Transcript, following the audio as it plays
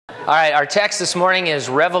All right, our text this morning is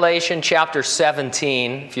Revelation chapter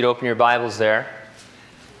 17, if you'd open your Bibles there.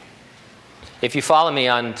 If you follow me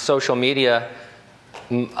on social media,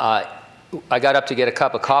 I got up to get a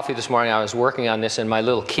cup of coffee this morning. I was working on this, and my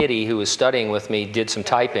little kitty who was studying with me did some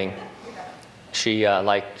typing. She's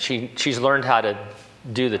learned how to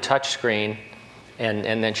do the touch screen,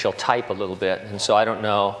 and then she'll type a little bit. And so I don't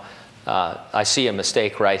know. I see a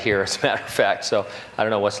mistake right here, as a matter of fact, so I don't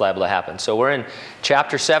know what's liable to happen. So we're in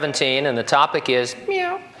chapter 17, and the topic is,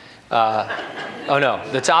 meow.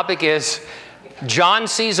 The topic is, John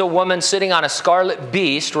sees a woman sitting on a scarlet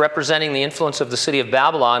beast representing the influence of the city of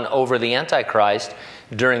Babylon over the Antichrist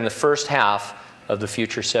during the first half of the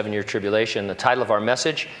future 7-year tribulation. The title of our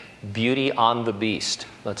message, Beauty on the Beast.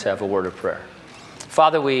 Let's have a word of prayer.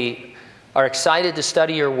 Father, we are excited to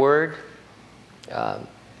study your word.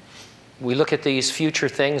 We look at these future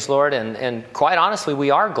things, Lord, and quite honestly,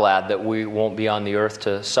 we are glad that we won't be on the earth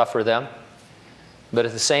to suffer them. But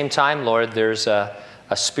at the same time, Lord, there's a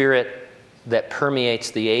spirit that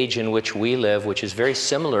permeates the age in which we live, which is very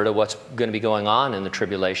similar to what's going to be going on in the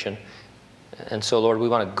tribulation. And so, Lord, we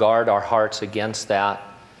want to guard our hearts against that,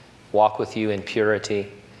 walk with you in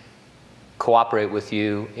purity, cooperate with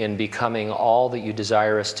you in becoming all that you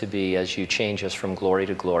desire us to be as you change us from glory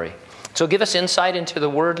to glory. So give us insight into the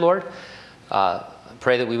word, Lord.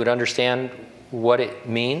 Pray that we would understand what it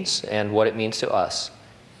means and what it means to us.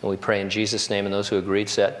 And we pray in Jesus' name, and those who agreed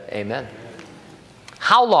said, amen.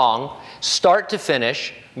 How long, start to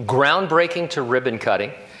finish, groundbreaking to ribbon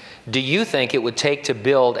cutting, do you think it would take to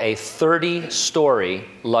build a 30-story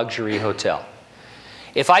luxury hotel?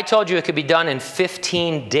 If I told you it could be done in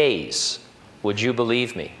 15 days, would you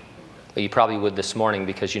believe me? Well, you probably would this morning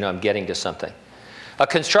because you know I'm getting to something. A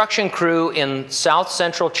construction crew in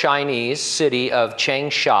south-central Chinese city of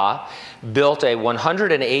Changsha built a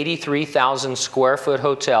 183,000 square foot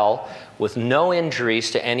hotel with no injuries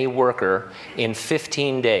to any worker in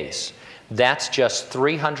 15 days. That's just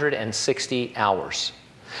 360 hours.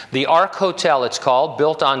 The Ark Hotel, it's called,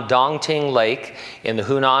 built on Dongting Lake in the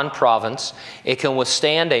Hunan province. It can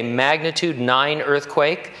withstand a magnitude 9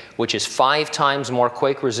 earthquake, which is 5 times more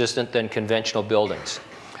quake resistant than conventional buildings.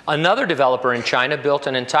 Another developer in China built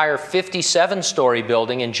an entire 57-story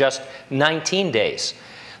building in just 19 days.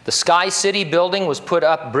 The Sky City building was put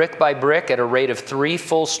up brick by brick at a rate of 3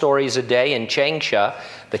 full stories a day in Changsha,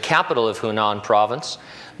 the capital of Hunan province.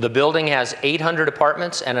 The building has 800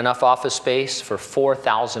 apartments and enough office space for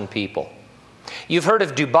 4,000 people. You've heard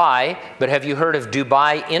of Dubai, but have you heard of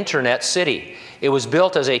Dubai Internet City? It was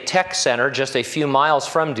built as a tech center just a few miles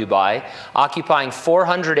from Dubai, occupying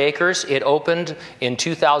 400 acres. It opened in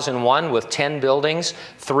 2001 with 10 buildings,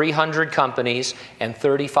 300 companies, and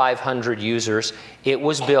 3,500 users. It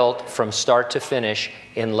was built from start to finish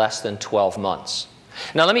in less than 12 months.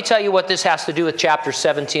 Now let me tell you what this has to do with chapters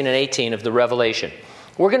 17 and 18 of the Revelation.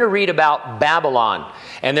 We're going to read about Babylon,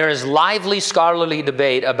 and there is lively scholarly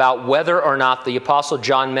debate about whether or not the Apostle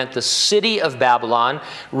John meant the city of Babylon,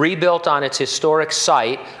 rebuilt on its historic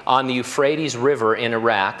site on the Euphrates River in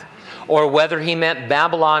Iraq, or whether he meant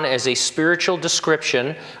Babylon as a spiritual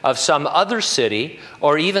description of some other city,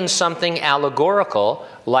 or even something allegorical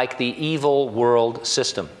like the evil world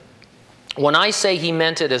system. When I say he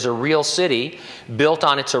meant it as a real city, built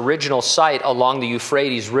on its original site along the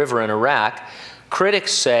Euphrates River in Iraq,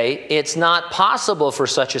 critics say it's not possible for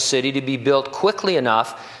such a city to be built quickly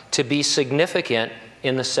enough to be significant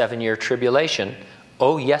in the 7-year tribulation.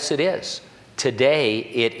 Oh, yes, it is. Today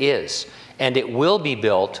it is. And it will be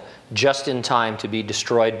built just in time to be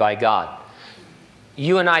destroyed by God.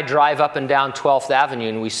 You and I drive up and down 12th Avenue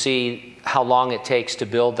and we see how long it takes to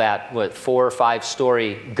build that 4 or 5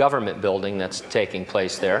 story government building that's taking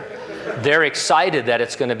place there. They're excited that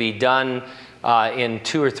it's going to be done in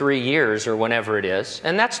 2 or 3 years or whenever it is,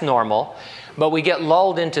 and that's normal, but we get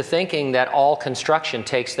lulled into thinking that all construction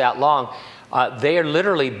takes that long. They are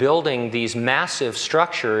literally building these massive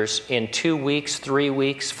structures in 2 weeks, 3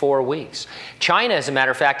 weeks, 4 weeks. China, as a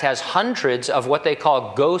matter of fact, has hundreds of what they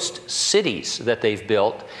call ghost cities that they've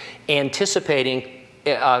built, anticipating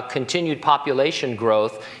continued population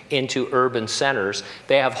growth into urban centers.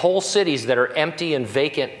 They have whole cities that are empty and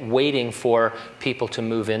vacant, waiting for people to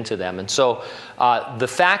move into them. And so the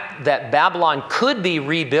fact that Babylon could be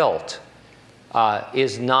rebuilt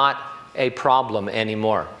is not a problem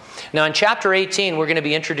anymore. Now in chapter 18, we're going to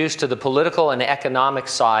be introduced to the political and economic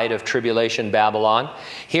side of tribulation Babylon.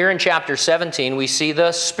 Here in chapter 17, we see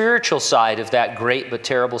the spiritual side of that great but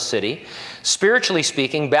terrible city. Spiritually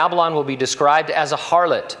speaking, Babylon will be described as a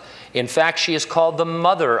harlot. In fact, she is called the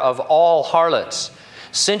mother of all harlots.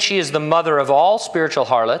 Since she is the mother of all spiritual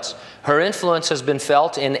harlots, her influence has been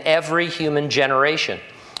felt in every human generation.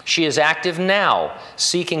 She is active now,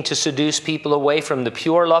 seeking to seduce people away from the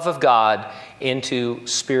pure love of God into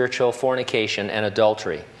spiritual fornication and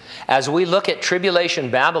adultery. As we look at Tribulation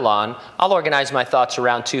Babylon, I'll organize my thoughts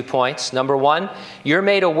around 2 points. Number one, you're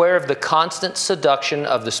made aware of the constant seduction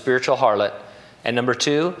of the spiritual harlot. And number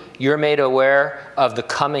two, you're made aware of the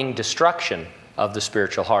coming destruction of the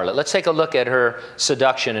spiritual harlot. Let's take a look at her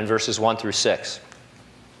seduction in verses 1 through 6.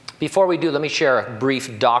 Before we do, let me share a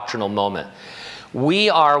brief doctrinal moment. We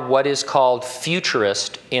are what is called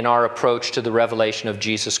futurist in our approach to the revelation of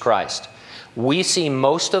Jesus Christ. We see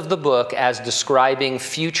most of the book as describing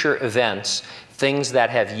future events, things that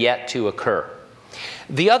have yet to occur.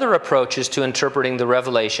 The other approaches to interpreting the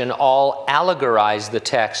revelation all allegorize the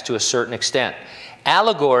text to a certain extent.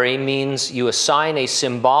 Allegory means you assign a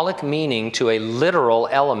symbolic meaning to a literal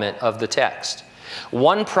element of the text.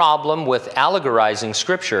 One problem with allegorizing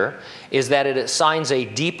Scripture is that it assigns a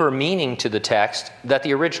deeper meaning to the text that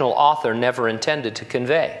the original author never intended to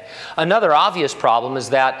convey. Another obvious problem is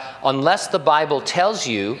that unless the Bible tells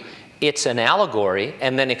you it's an allegory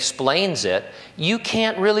and then explains it, you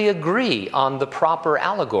can't really agree on the proper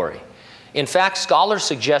allegory. In fact, scholars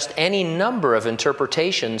suggest any number of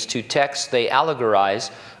interpretations to texts they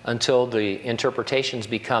allegorize until the interpretations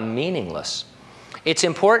become meaningless. It's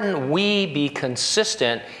important we be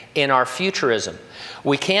consistent in our futurism.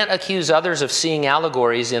 We can't accuse others of seeing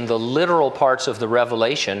allegories in the literal parts of the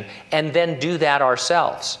revelation and then do that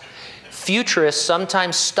ourselves. Futurists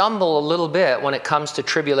sometimes stumble a little bit when it comes to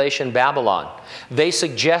Tribulation Babylon. They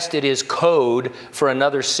suggest it is code for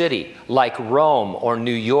another city, like Rome or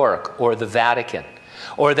New York or the Vatican,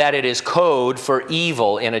 or that it is code for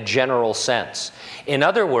evil in a general sense. In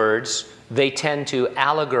other words, they tend to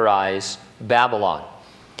allegorize Babylon.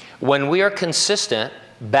 When we are consistent,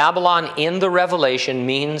 Babylon in the Revelation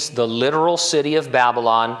means the literal city of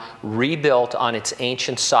Babylon rebuilt on its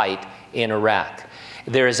ancient site in Iraq.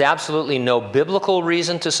 There is absolutely no biblical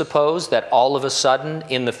reason to suppose that all of a sudden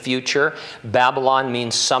in the future Babylon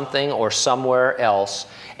means something or somewhere else.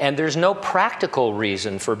 And there's no practical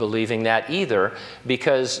reason for believing that either,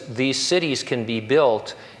 because these cities can be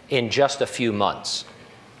built in just a few months.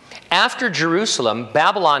 After Jerusalem,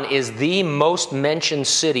 Babylon is the most mentioned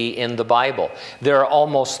city in the Bible. There are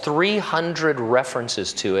almost 300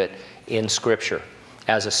 references to it in Scripture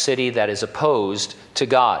as a city that is opposed to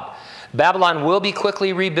God. Babylon will be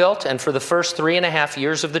quickly rebuilt, and for the first 3.5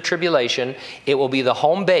 years of the tribulation, it will be the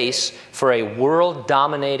home base for a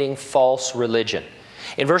world-dominating false religion.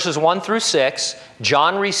 In verses 1 through 6,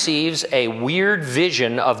 John receives a weird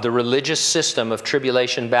vision of the religious system of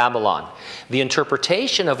Tribulation Babylon. The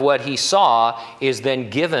interpretation of what he saw is then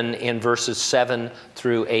given in verses 7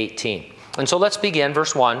 through 18. And so let's begin,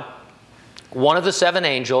 verse 1. One of the 7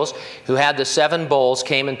 angels who had the 7 bowls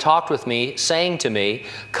came and talked with me, saying to me,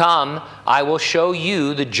 "Come, I will show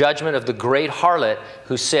you the judgment of the great harlot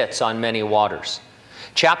who sits on many waters."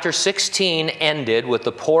 Chapter 16 ended with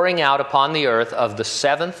the pouring out upon the earth of the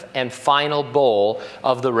 7th and final bowl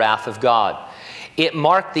of the wrath of God. It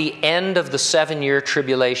marked the end of the 7-year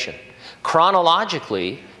tribulation.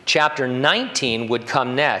 Chronologically, chapter 19 would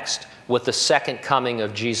come next with the second coming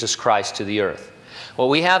of Jesus Christ to the earth. What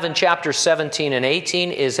we have in chapters 17 and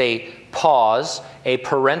 18 is a pause, a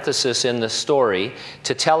parenthesis in the story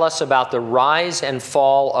to tell us about the rise and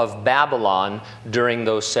fall of Babylon during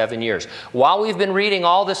those 7 years. While we've been reading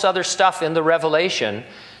all this other stuff in the Revelation,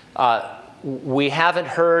 we haven't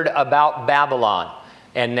heard about Babylon.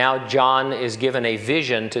 And now John is given a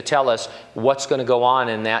vision to tell us what's going to go on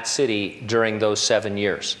in that city during those 7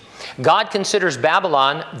 years. God considers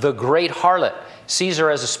Babylon the great harlot, sees her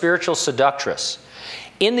as a spiritual seductress.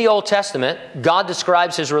 In the Old Testament, God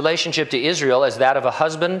describes his relationship to Israel as that of a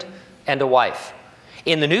husband and a wife.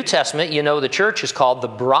 In the New Testament, you know the church is called the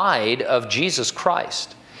bride of Jesus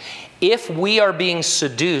Christ. If we are being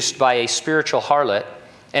seduced by a spiritual harlot,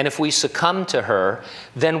 and if we succumb to her,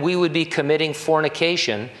 then we would be committing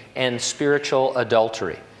fornication and spiritual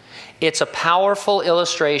adultery. It's a powerful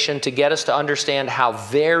illustration to get us to understand how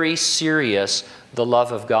very serious the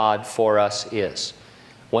love of God for us is.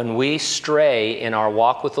 When we stray in our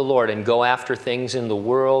walk with the Lord and go after things in the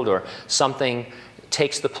world, or something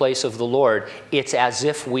takes the place of the Lord, it's as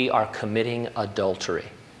if we are committing adultery.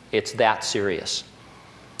 It's that serious.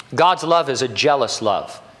 God's love is a jealous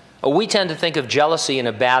love. We tend to think of jealousy in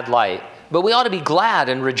a bad light, But we ought to be glad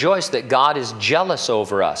and rejoice that God is jealous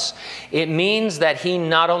over us. It means that he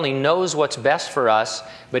not only knows what's best for us,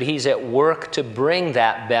 but he's at work to bring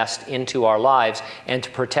that best into our lives and to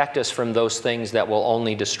protect us from those things that will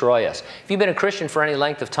only destroy us. If you've been a Christian for any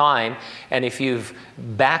length of time, and if you've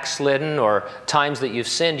backslidden or times that you've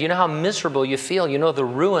sinned, you know how miserable you feel. You know the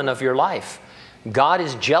ruin of your life. God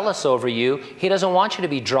is jealous over you. He doesn't want you to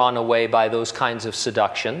be drawn away by those kinds of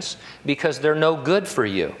seductions because they're no good for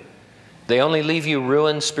you. They only leave you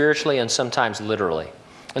ruined spiritually and sometimes literally.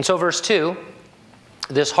 And so verse 2,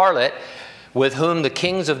 this harlot with whom the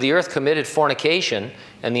kings of the earth committed fornication,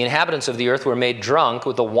 and the inhabitants of the earth were made drunk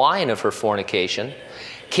with the wine of her fornication.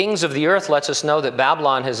 Kings of the earth lets us know that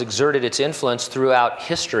Babylon has exerted its influence throughout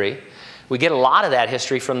history. We get a lot of that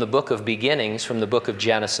history from the book of Beginnings, from the book of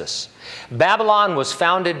Genesis. Babylon was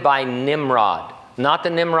founded by Nimrod, not the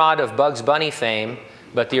Nimrod of Bugs Bunny fame,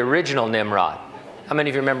 but the original Nimrod. How many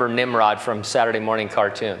of you remember Nimrod from Saturday morning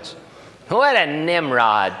cartoons? What a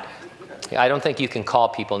Nimrod! I don't think you can call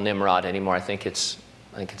people Nimrod anymore. I think it's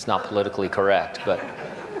not politically correct. But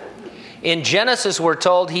in Genesis, we're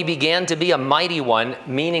told he began to be a mighty one,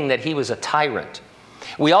 meaning that he was a tyrant.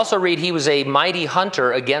 We also read he was a mighty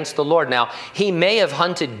hunter against the Lord. Now, he may have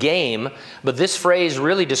hunted game, but this phrase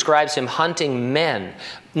really describes him hunting men,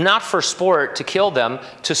 not for sport to kill them,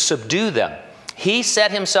 to subdue them. He set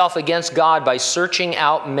himself against God by searching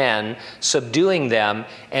out men, subduing them,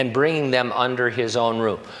 and bringing them under his own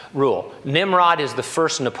rule. Nimrod is the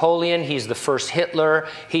first Napoleon. He's the first Hitler.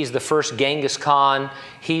 He's the first Genghis Khan.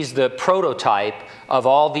 He's the prototype of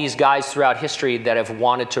all these guys throughout history that have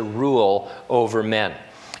wanted to rule over men.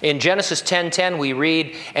 In Genesis 10:10, we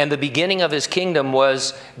read, "And the beginning of his kingdom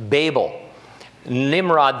was Babel."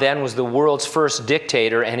 Nimrod then was the world's first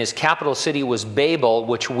dictator, and his capital city was Babel,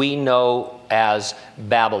 which we know as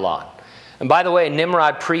Babylon. And by the way,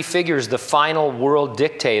 Nimrod prefigures the final world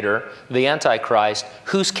dictator, the Antichrist,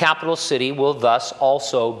 whose capital city will thus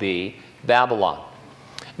also be Babylon.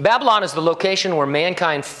 Babylon is the location where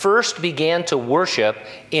mankind first began to worship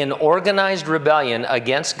in organized rebellion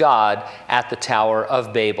against God at the Tower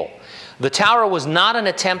of Babel. The tower was not an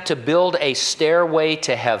attempt to build a stairway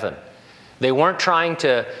to heaven. They weren't trying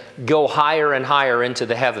to go higher and higher into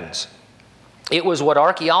the heavens. It was what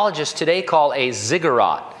archaeologists today call a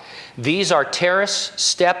ziggurat. These are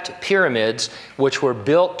terrace-stepped pyramids which were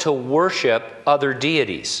built to worship other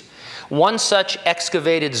deities. One such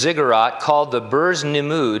excavated ziggurat, called the Burz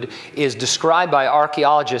Nimud, is described by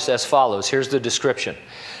archaeologists as follows. Here's the description.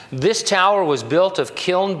 This tower was built of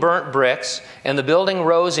kiln-burnt bricks, and the building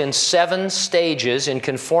rose in 7 stages in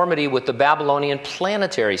conformity with the Babylonian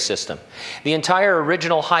planetary system. The entire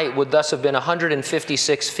original height would thus have been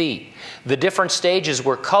 156 feet. The different stages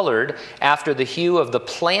were colored after the hue of the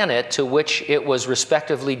planet to which it was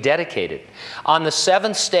respectively dedicated. On the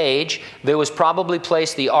 7th stage, there was probably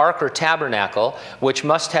placed the ark or tabernacle, which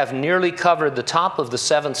must have nearly covered the top of the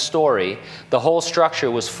 7th story. The whole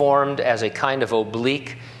structure was formed as a kind of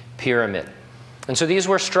oblique pyramid. And so these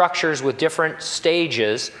were structures with different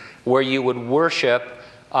stages where you would worship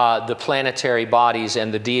the planetary bodies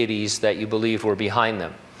and the deities that you believed were behind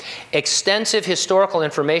them. Extensive historical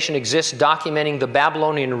information exists documenting the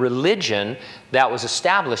Babylonian religion that was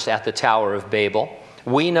established at the Tower of Babel.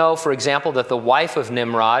 We know, for example, that the wife of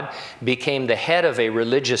Nimrod became the head of a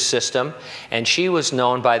religious system, and she was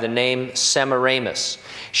known by the name Semiramis.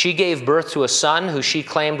 She gave birth to a son who she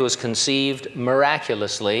claimed was conceived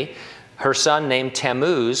miraculously. Her son, named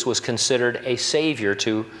Tammuz, was considered a savior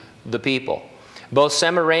to the people. Both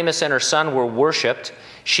Semiramis and her son were worshipped.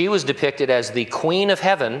 She was depicted as the queen of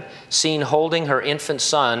heaven, seen holding her infant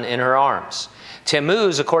son in her arms.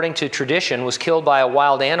 Tammuz, according to tradition, was killed by a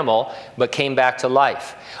wild animal, but came back to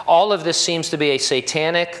life. All of this seems to be a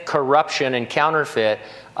satanic corruption and counterfeit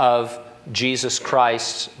of Jesus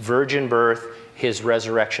Christ's virgin birth, his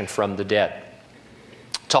resurrection from the dead.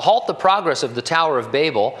 To halt the progress of the Tower of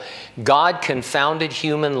Babel, God confounded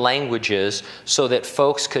human languages so that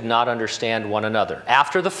folks could not understand one another.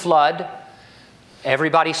 After the flood,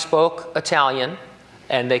 everybody spoke Italian,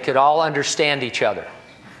 and they could all understand each other.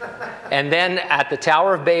 And then at the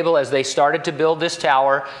Tower of Babel, as they started to build this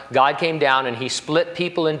tower, God came down and he split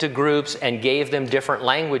people into groups and gave them different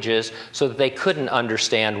languages so that they couldn't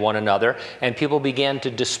understand one another, and people began to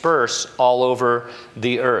disperse all over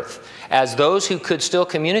the earth. As those who could still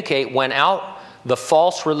communicate went out, the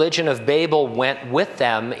false religion of Babel went with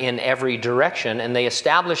them in every direction, and they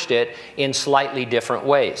established it in slightly different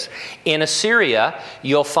ways. In Assyria,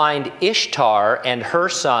 you'll find Ishtar and her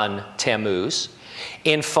son Tammuz.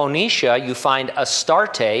 In Phoenicia, you find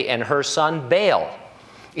Astarte and her son Baal.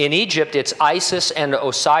 In Egypt, it's Isis and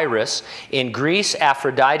Osiris. In Greece,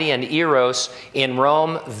 Aphrodite and Eros. In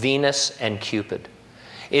Rome, Venus and Cupid.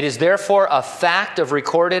 It is therefore a fact of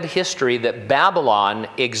recorded history that Babylon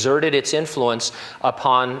exerted its influence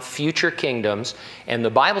upon future kingdoms, and the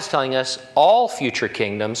Bible's telling us all future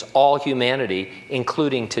kingdoms, all humanity,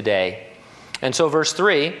 including today. And so verse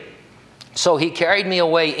 3, so he carried me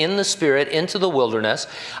away in the Spirit into the wilderness.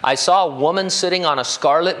 I saw a woman sitting on a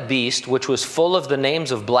scarlet beast, which was full of the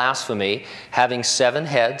names of blasphemy, having 7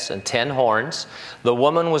 heads and 10 horns. The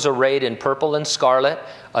woman was arrayed in purple and scarlet,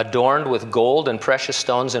 adorned with gold and precious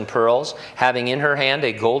stones and pearls, having in her hand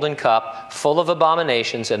a golden cup full of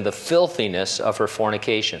abominations and the filthiness of her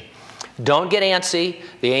fornication. Don't get antsy.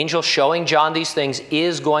 The angel showing John these things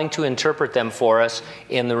is going to interpret them for us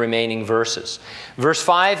in the remaining verses. Verse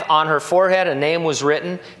 5, on her forehead a name was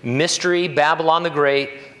written, Mystery, Babylon the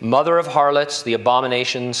Great, Mother of Harlots, the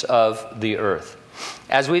abominations of the earth.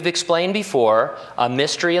 As we've explained before, a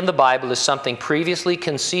mystery in the Bible is something previously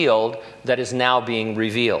concealed that is now being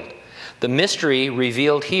revealed. The mystery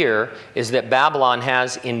revealed here is that Babylon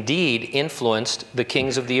has indeed influenced the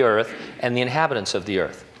kings of the earth and the inhabitants of the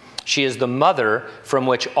earth. She is the mother from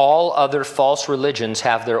which all other false religions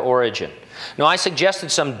have their origin. Now, I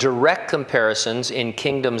suggested some direct comparisons in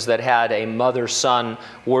kingdoms that had a mother-son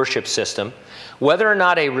worship system. Whether or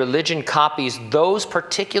not a religion copies those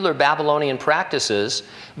particular Babylonian practices,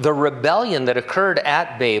 the rebellion that occurred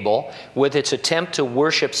at Babel with its attempt to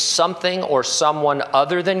worship something or someone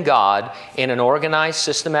other than God in an organized,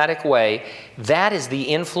 systematic way, that is the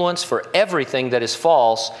influence for everything that is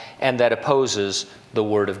false and that opposes the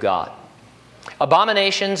Word of God.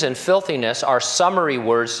 Abominations and filthiness are summary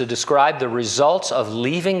words to describe the results of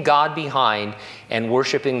leaving God behind and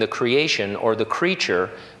worshiping the creation or the creature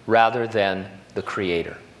rather than the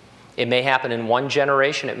Creator. It may happen in one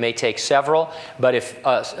generation, it may take several, but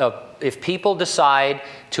if people decide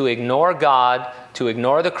to ignore God, to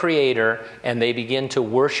ignore the Creator, and they begin to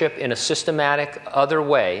worship in a systematic other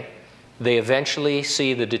way, they eventually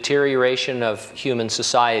see the deterioration of human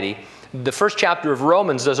society. The first chapter of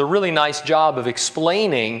Romans does a really nice job of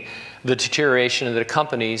explaining the deterioration that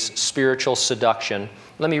accompanies spiritual seduction.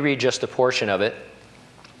 Let me read just a portion of it.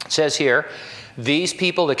 It says here, these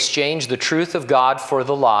people exchange the truth of God for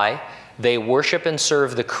the lie. They worship and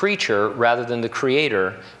serve the creature rather than the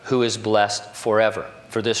Creator, who is blessed forever.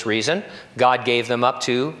 For this reason, God gave them up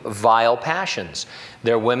to vile passions.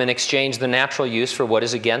 Their women exchanged the natural use for what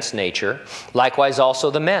is against nature. Likewise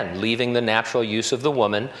also the men, leaving the natural use of the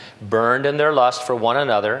woman, burned in their lust for one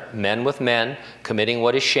another, men with men, committing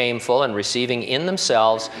what is shameful and receiving in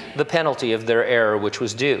themselves the penalty of their error which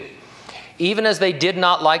was due. Even as they did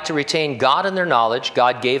not like to retain God in their knowledge,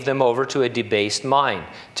 God gave them over to a debased mind,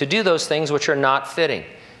 to do those things which are not fitting,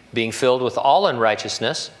 being filled with all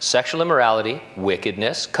unrighteousness, sexual immorality,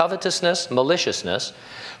 wickedness, covetousness, maliciousness,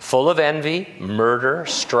 full of envy, murder,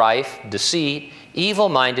 strife, deceit,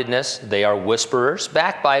 evil-mindedness. They are whisperers,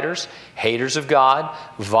 backbiters, haters of God,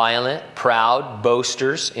 violent, proud,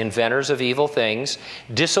 boasters, inventors of evil things,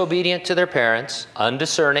 disobedient to their parents,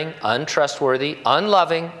 undiscerning, untrustworthy,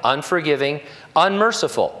 unloving, unforgiving,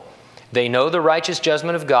 unmerciful. They know the righteous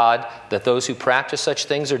judgment of God, that those who practice such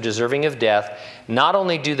things are deserving of death. Not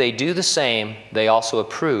only do they do the same, they also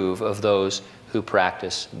approve of those who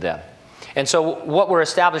practice them. And so what we're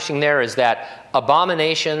establishing there is that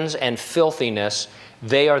abominations and filthiness,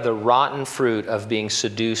 they are the rotten fruit of being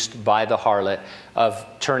seduced by the harlot, of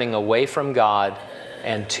turning away from God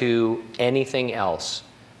and to anything else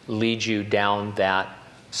leads you down that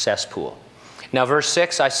cesspool. Now, verse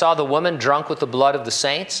 6, I saw the woman drunk with the blood of the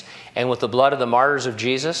saints and with the blood of the martyrs of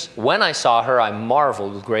Jesus. When I saw her, I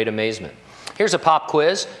marveled with great amazement. Here's a pop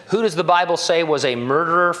quiz. Who does the Bible say was a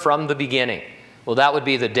murderer from the beginning? Well, that would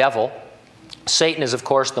be the devil. Satan is, of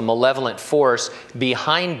course, the malevolent force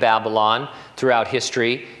behind Babylon throughout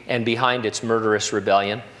history and behind its murderous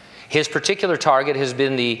rebellion. His particular target has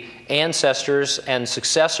been the ancestors and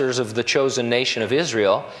successors of the chosen nation of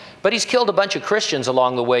Israel, but he's killed a bunch of Christians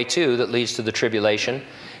along the way too that leads to the tribulation.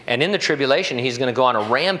 And in the tribulation, he's going to go on a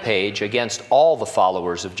rampage against all the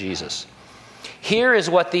followers of Jesus. Here is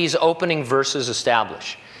what these opening verses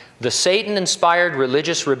establish. The Satan-inspired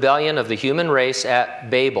religious rebellion of the human race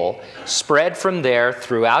at Babel spread from there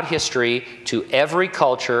throughout history to every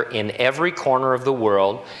culture in every corner of the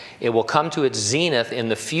world. It will come to its zenith in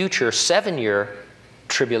the future 7-year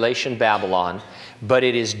tribulation Babylon, but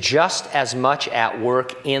it is just as much at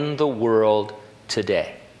work in the world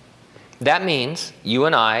today. That means you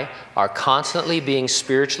and I are constantly being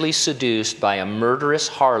spiritually seduced by a murderous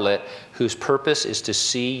harlot whose purpose is to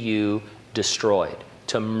see you destroyed,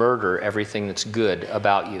 to murder everything that's good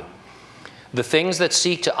about you. The things that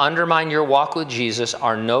seek to undermine your walk with Jesus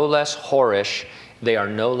are no less whorish, they are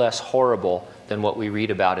no less horrible than what we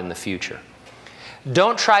read about in the future.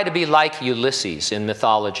 Don't try to be like Ulysses in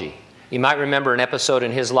mythology. You might remember an episode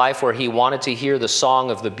in his life where he wanted to hear the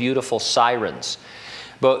song of the beautiful sirens.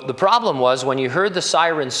 But the problem was, when you heard the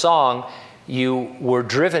siren song, you were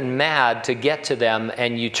driven mad to get to them,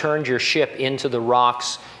 and you turned your ship into the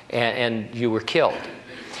rocks, and you were killed.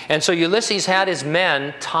 And so Ulysses had his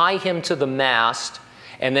men tie him to the mast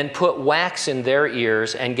and then put wax in their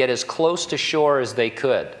ears and get as close to shore as they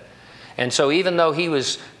could. And so even though he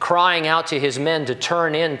was crying out to his men to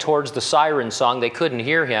turn in towards the siren song, they couldn't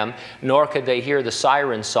hear him, nor could they hear the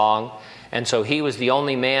siren song. And so he was the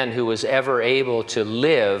only man who was ever able to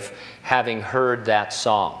live having heard that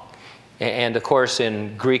song. And of course,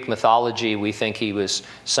 in Greek mythology, we think he was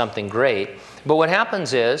something great. But what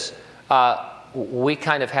happens is, we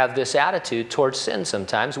kind of have this attitude towards sin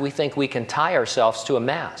sometimes. We think we can tie ourselves to a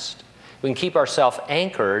mast. We can keep ourselves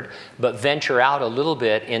anchored, but venture out a little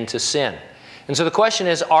bit into sin. And so the question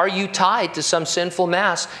is, are you tied to some sinful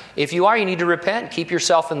mast? If you are, you need to repent. Keep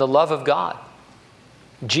yourself in the love of God.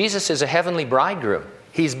 Jesus is a heavenly bridegroom.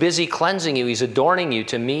 He's busy cleansing you. He's adorning you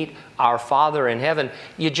to meet our Father in heaven.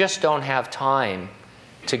 You just don't have time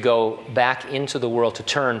to go back into the world, to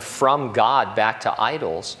turn from God back to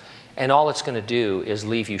idols. And all it's going to do is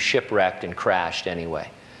leave you shipwrecked and crashed anyway.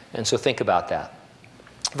 And so think about that.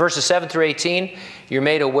 Verses 7 through 18, you're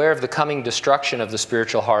made aware of the coming destruction of the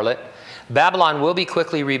spiritual harlot. Babylon will be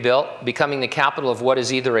quickly rebuilt, becoming the capital of what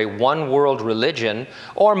is either a one-world religion,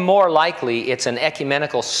 or more likely, it's an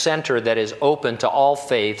ecumenical center that is open to all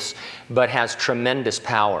faiths, but has tremendous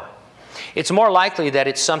power. It's more likely that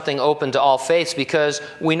it's something open to all faiths because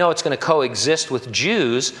we know it's going to coexist with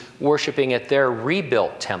Jews worshiping at their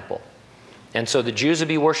rebuilt temple. And so the Jews will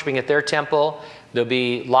be worshiping at their temple. There'll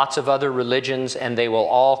be lots of other religions, and they will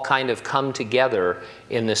all kind of come together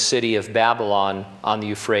in the city of Babylon on the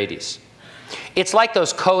Euphrates. It's like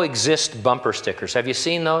those coexist bumper stickers. Have you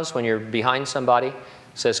seen those when you're behind somebody? It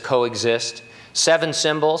says coexist. 7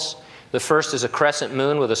 symbols. The first is a crescent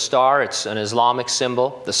moon with a star. It's an Islamic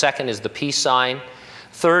symbol. The second is the peace sign.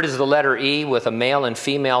 Third is the letter E with a male and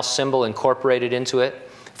female symbol incorporated into it.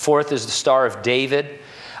 Fourth is the Star of David.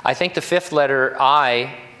 I think the fifth letter,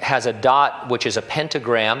 I, has a dot, which is a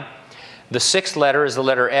pentagram. The sixth letter is the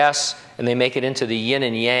letter S, and they make it into the yin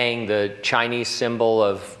and yang, the Chinese symbol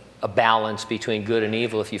of a balance between good and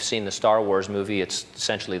evil. If you've seen the Star Wars movie, it's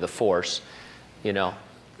essentially the Force, you know.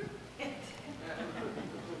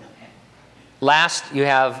 Last, you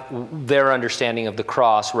have their understanding of the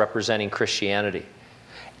cross representing Christianity.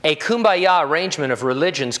 A kumbaya arrangement of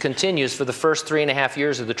religions continues for the first 3.5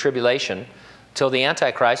 years of the tribulation, till the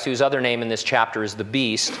Antichrist, whose other name in this chapter is the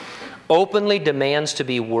Beast, openly demands to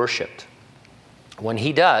be worshipped. When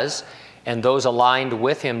he does, and those aligned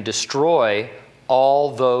with him destroy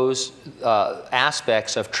all those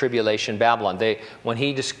aspects of tribulation Babylon. When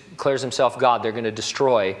he declares himself God, they're going to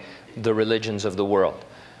destroy the religions of the world.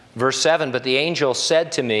 Verse 7, but the angel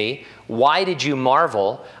said to me, why did you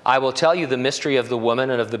marvel? I will tell you the mystery of the woman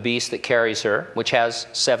and of the beast that carries her, which has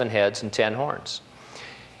 7 heads and 10 horns.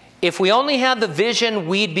 If we only had the vision,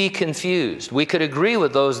 we'd be confused. We could agree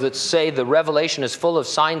with those that say the revelation is full of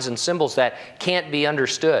signs and symbols that can't be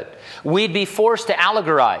understood. We'd be forced to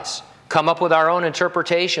allegorize, come up with our own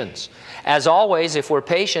interpretations. As always, if we're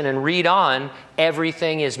patient and read on,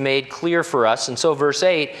 everything is made clear for us. And so verse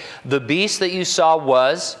 8, the beast that you saw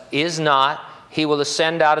is not, he will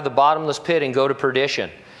ascend out of the bottomless pit and go to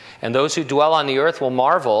perdition. And those who dwell on the earth will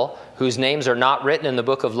marvel, whose names are not written in the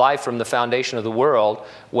book of life from the foundation of the world,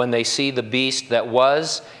 when they see the beast that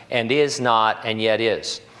was and is not and yet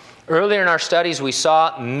is. Earlier in our studies, we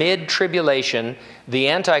saw mid-tribulation, the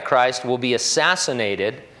Antichrist will be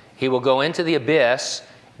assassinated. He will go into the abyss,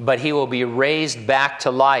 but he will be raised back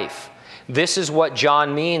to life. This is what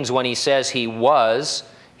John means when he says he was,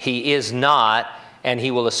 he is not, and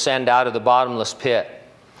he will ascend out of the bottomless pit.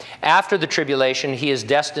 After the tribulation, he is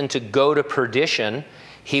destined to go to perdition.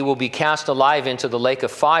 He will be cast alive into the lake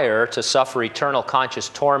of fire to suffer eternal conscious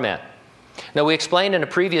torment. Now, we explained in a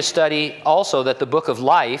previous study also that the book of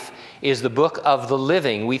life is the book of the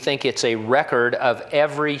living. We think it's a record of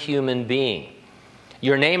every human being.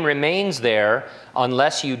 Your name remains there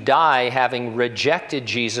unless you die having rejected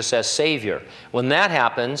Jesus as Savior. When that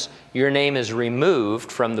happens, your name is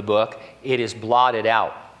removed from the book. It is blotted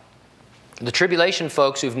out. The tribulation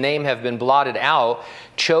folks whose name have been blotted out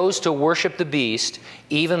chose to worship the beast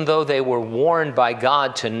even though they were warned by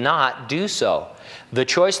God to not do so. The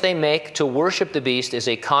choice they make to worship the beast is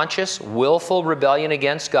a conscious, willful rebellion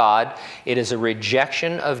against God. It is a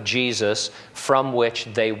rejection of Jesus from which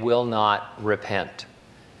they will not repent.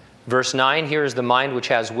 Verse 9, here is the mind which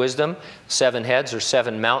has wisdom. 7 heads or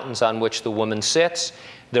 7 mountains on which the woman sits.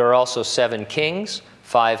 There are also 7 kings.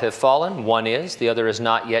 5 have fallen, 1 is, the other has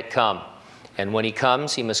not yet come. And when he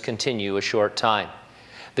comes, he must continue a short time.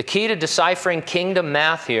 The key to deciphering kingdom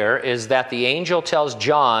math here is that the angel tells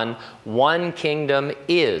John one kingdom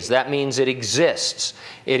is. That means it exists.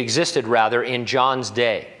 It existed, rather, in John's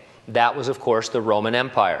day. That was, of course, the Roman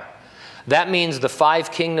Empire. That means the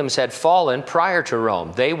 5 kingdoms had fallen prior to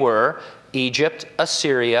Rome. They were Egypt,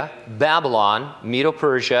 Assyria, Babylon,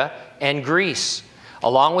 Medo-Persia, and Greece.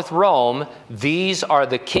 Along with Rome, these are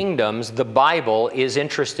the kingdoms the Bible is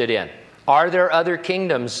interested in. Are there other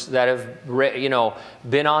kingdoms that have,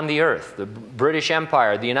 been on the earth? The British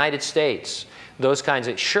Empire, the United States, those kinds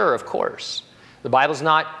of... Sure, of course. The Bible's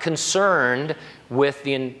not concerned with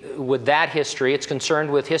that history. It's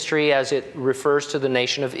concerned with history as it refers to the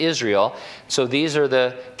nation of Israel. So these are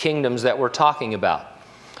the kingdoms that we're talking about.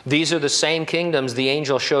 These are the same kingdoms the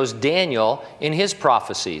angel shows Daniel in his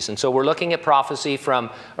prophecies. And so we're looking at prophecy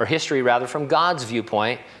or history rather, from God's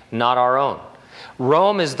viewpoint, not our own.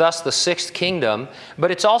 Rome is thus the 6th kingdom,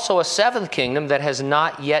 but it's also a 7th kingdom that has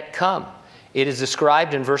not yet come. It is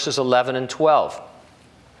described in verses 11 and 12.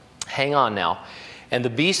 Hang on now. And the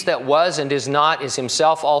beast that was and is not is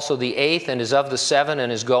himself also the 8th and is of the 7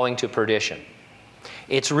 and is going to perdition.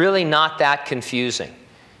 It's really not that confusing.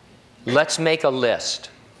 Let's make a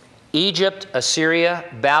list. Egypt, Assyria,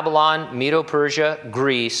 Babylon, Medo-Persia,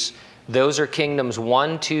 Greece, those are kingdoms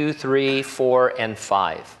 1, 2, 3, 4, and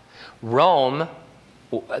 5. Rome,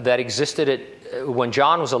 that existed when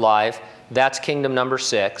John was alive, that's kingdom number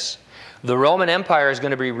 6. The Roman Empire is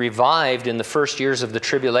going to be revived in the first years of the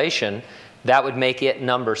tribulation. That would make it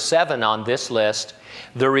number 7 on this list.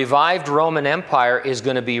 The revived Roman Empire is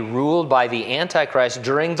going to be ruled by the Antichrist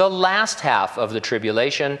during the last half of the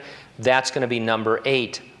tribulation. That's going to be number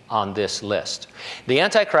 8 on this list. The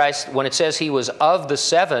Antichrist, when it says he was of the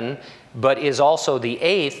 7, but is also the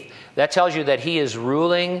 8th, that tells you that he is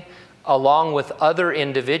ruling along with other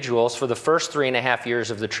individuals for the first 3.5 years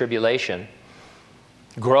of the tribulation,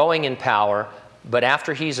 growing in power, but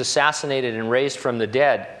after he's assassinated and raised from the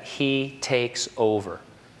dead, he takes over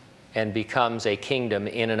and becomes a kingdom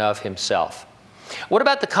in and of himself. What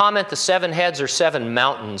about the comment, the 7 heads are 7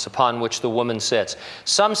 mountains upon which the woman sits?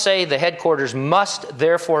 Some say the headquarters must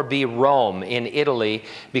therefore be Rome in Italy,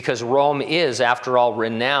 because Rome is, after all,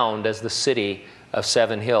 renowned as the city of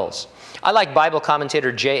 7 hills. I like Bible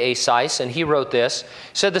commentator J.A. Seiss, and he wrote this. He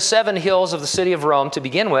said, the 7 hills of the city of Rome, to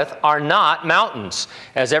begin with, are not mountains,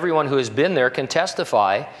 as everyone who has been there can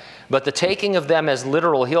testify, but the taking of them as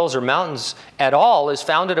literal hills or mountains at all is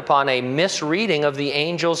founded upon a misreading of the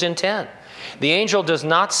angel's intent. The angel does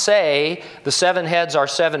not say the 7 heads are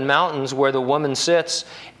 7 mountains where the woman sits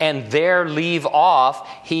and there leave off.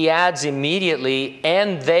 He adds immediately,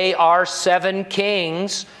 and they are 7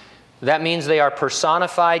 kings. That means they are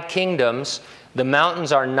personified kingdoms. The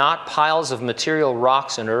mountains are not piles of material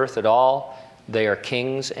rocks and earth at all. They are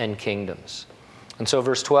kings and kingdoms. And so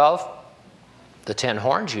verse 12, the 10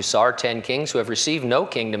 horns you saw are 10 kings who have received no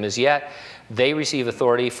kingdom as yet. They receive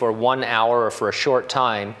authority for 1 hour or for a short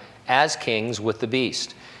time as kings with the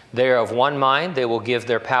beast. They are of one mind. They will give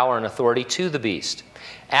their power and authority to the beast.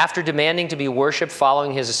 After demanding to be worshipped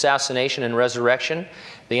following his assassination and resurrection,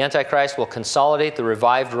 the Antichrist will consolidate the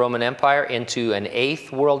revived Roman Empire into an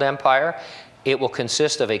 8th world empire. It will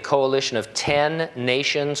consist of a coalition of 10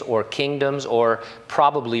 nations or kingdoms or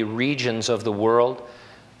probably regions of the world,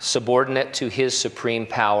 subordinate to his supreme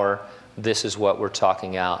power. This is what we're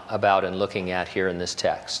talking about and looking at here in this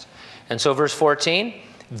text. And so verse 14,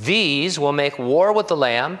 these will make war with the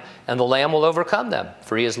Lamb, and the Lamb will overcome them.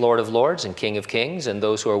 For he is Lord of lords and King of kings, and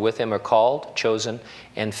those who are with him are called, chosen,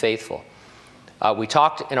 and faithful. We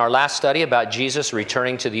talked in our last study about Jesus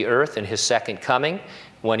returning to the earth in his second coming.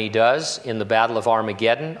 When he does, in the battle of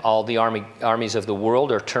Armageddon, all the armies of the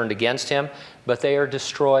world are turned against him, but they are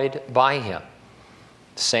destroyed by him.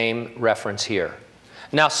 Same reference here.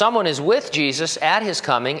 Now, someone is with Jesus at his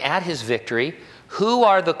coming, at his victory. Who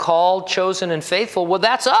are the called, chosen, and faithful? Well,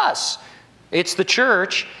 that's us. It's the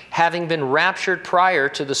church, having been raptured prior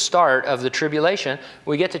to the start of the tribulation.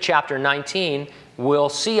 We get to chapter 19, we'll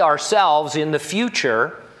see ourselves in the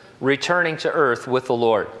future returning to earth with the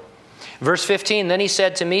Lord. Verse 15, then he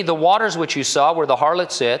said to me, the waters which you saw where the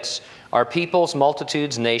harlot sits are peoples,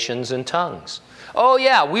 multitudes, nations, and tongues. Oh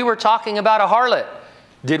yeah, we were talking about a harlot.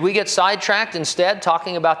 Did we get sidetracked instead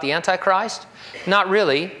talking about the Antichrist? Not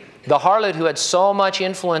really. The harlot who had so much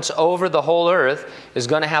influence over the whole earth is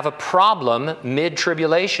going to have a problem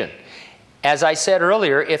mid-tribulation. As I said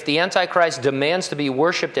earlier, if the Antichrist demands to be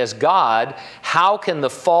worshipped as God, how can the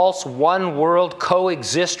false one-world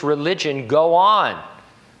coexist religion go on?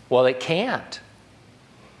 Well, it can't.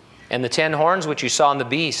 And the 10 horns which you saw in the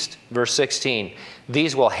beast, verse 16,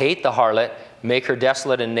 these will hate the harlot, make her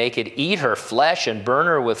desolate and naked, eat her flesh and burn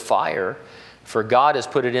her with fire. For God has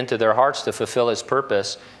put it into their hearts to fulfill his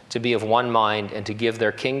purpose, to be of one mind, and to give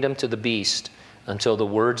their kingdom to the beast until the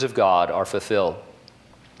words of God are fulfilled.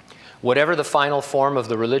 Whatever the final form of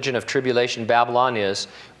the religion of tribulation Babylon is,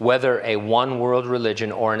 whether a one-world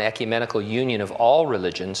religion or an ecumenical union of all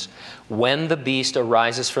religions, when the beast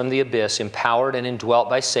arises from the abyss, empowered and indwelt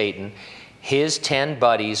by Satan, his 10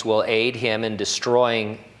 buddies will aid him in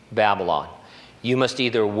destroying Babylon. You must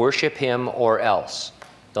either worship him or else.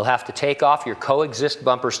 They'll have to take off your coexist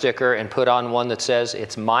bumper sticker and put on one that says,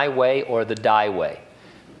 it's my way or the die way,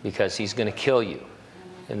 because he's going to kill you.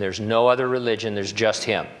 And there's no other religion, there's just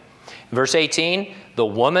him. Verse 18, the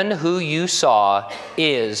woman who you saw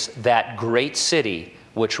is that great city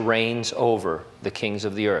which reigns over the kings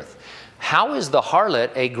of the earth. How is the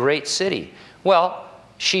harlot a great city? Well,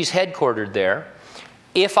 she's headquartered there.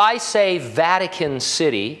 If I say Vatican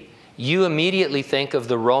City, you immediately think of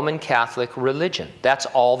the Roman Catholic religion. That's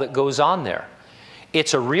all that goes on there.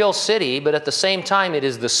 It's a real city, but at the same time, it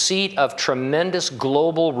is the seat of tremendous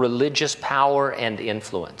global religious power and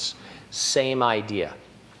influence. Same idea.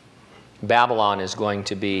 Babylon is going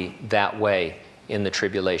to be that way in the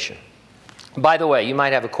tribulation. By the way, you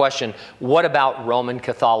might have a question, what about Roman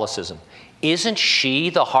Catholicism? Isn't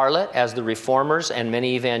she the harlot, as the reformers and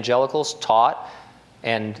many evangelicals taught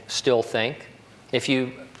and still think? If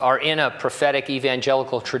you are in a prophetic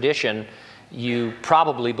evangelical tradition, you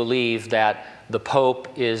probably believe that the Pope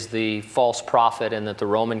is the false prophet and that the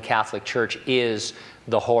Roman Catholic Church is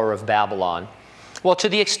the whore of Babylon. Well, to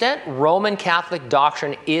the extent Roman Catholic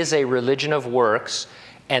doctrine is a religion of works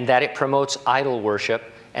and that it promotes idol worship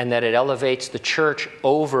and that it elevates the church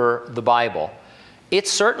over the Bible,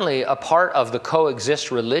 it's certainly a part of the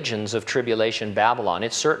coexist religions of tribulation Babylon.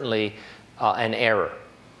 It's certainly an error.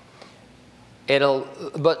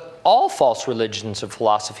 But all false religions and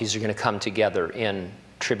philosophies are going to come together in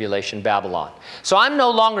tribulation Babylon. So I'm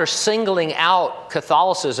no longer singling out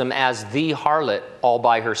Catholicism as the harlot all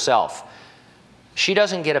by herself. She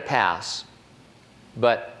doesn't get a pass,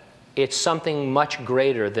 but it's something much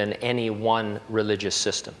greater than any one religious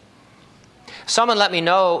system. Someone let me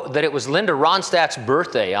know that it was Linda Ronstadt's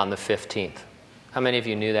birthday on the 15th. How many of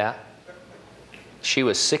you knew that? She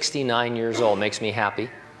was 69 years old. Makes me happy.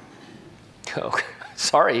 Oh,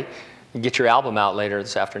 sorry. You get your album out later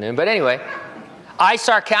this afternoon. But anyway, I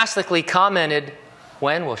sarcastically commented,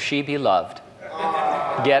 when will she be loved?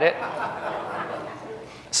 Get it?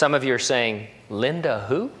 Some of you are saying, Linda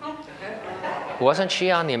who? Wasn't she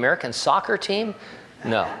on the American soccer team?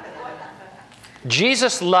 No.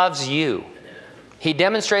 Jesus loves you. He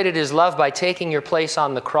demonstrated his love by taking your place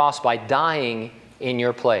on the cross, by dying in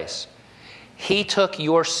your place. He took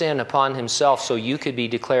your sin upon himself so you could be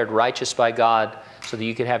declared righteous by God, so that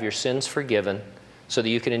you could have your sins forgiven, so that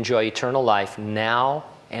you could enjoy eternal life now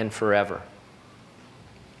and forever.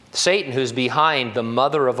 Satan, who's behind the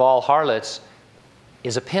mother of all harlots,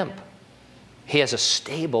 is a pimp. He has a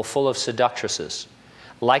stable full of seductresses.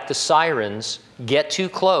 Like the sirens, get too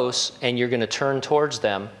close and you're going to turn towards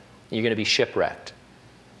them. You're going to be shipwrecked.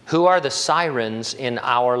 Who are the sirens in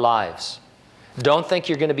our lives? Don't think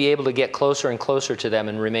you're going to be able to get closer and closer to them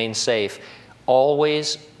and remain safe.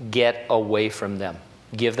 Always get away from them.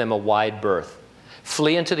 Give them a wide berth.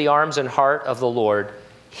 Flee into the arms and heart of the Lord.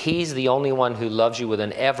 He's the only one who loves you with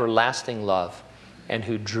an everlasting love and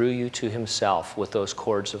who drew you to himself with those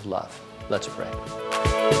cords of love. Let's pray.